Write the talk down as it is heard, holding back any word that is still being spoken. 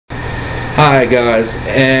Hi guys,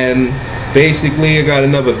 and basically I got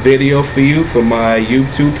another video for you for my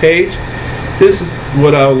YouTube page. This is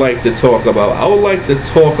what I would like to talk about. I would like to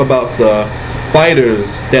talk about the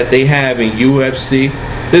fighters that they have in UFC.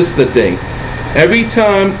 This is the thing. Every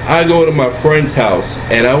time I go to my friend's house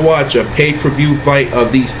and I watch a pay-per-view fight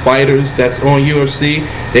of these fighters that's on UFC,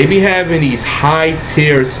 they be having these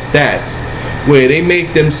high-tier stats where they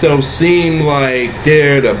make themselves seem like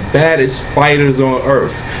they're the baddest fighters on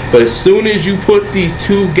earth. But as soon as you put these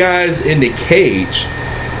two guys in the cage,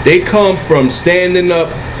 they come from standing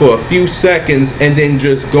up for a few seconds and then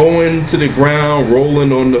just going to the ground,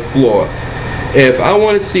 rolling on the floor. If I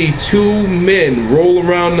want to see two men roll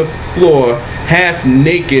around the floor half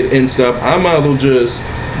naked and stuff, I might as well just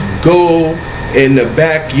go in the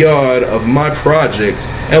backyard of my projects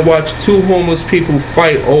and watch two homeless people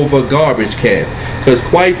fight over a garbage can. Because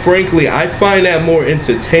quite frankly, I find that more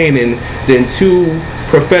entertaining than two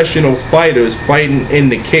professional fighters fighting in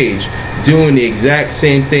the cage doing the exact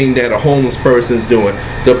same thing that a homeless person's doing.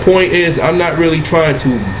 The point is, I'm not really trying to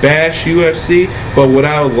bash UFC, but what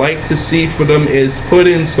I would like to see for them is put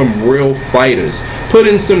in some real fighters. Put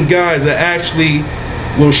in some guys that actually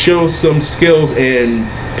will show some skills in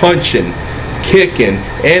punching, kicking,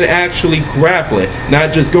 and actually grappling,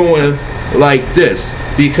 not just going like this.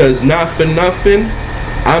 Because not for nothing,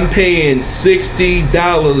 I'm paying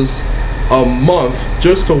 $60 a month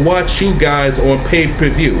just to watch you guys on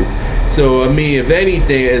pay-per-view. So I mean, if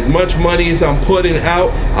anything, as much money as I'm putting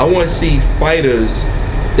out, I want to see fighters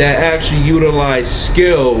that actually utilize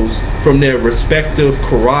skills from their respective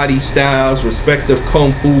karate styles, respective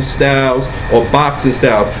kung fu styles, or boxing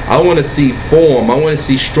styles. I want to see form. I want to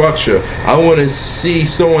see structure. I want to see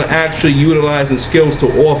someone actually utilizing skills to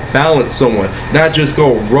off-balance someone, not just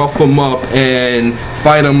go rough them up and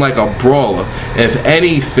fight them like a brawler. If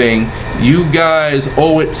anything, you guys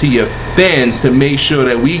owe it to your fans to make sure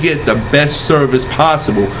that we get the best service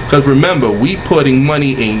possible. Because remember, we putting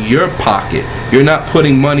money in your pocket. You're not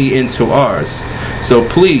putting money into ours. So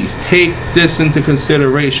please take this into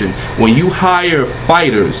consideration. When you hire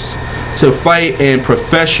fighters to fight in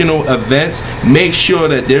professional events, make sure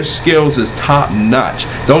that their skills is top notch.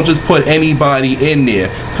 Don't just put anybody in there,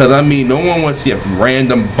 because I mean, no one wants to see a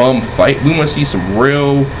random bum fight. We want to see some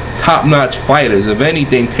real top notch fighters. If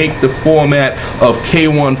anything, take the format of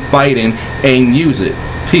K1 fighting and use it.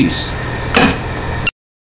 Peace.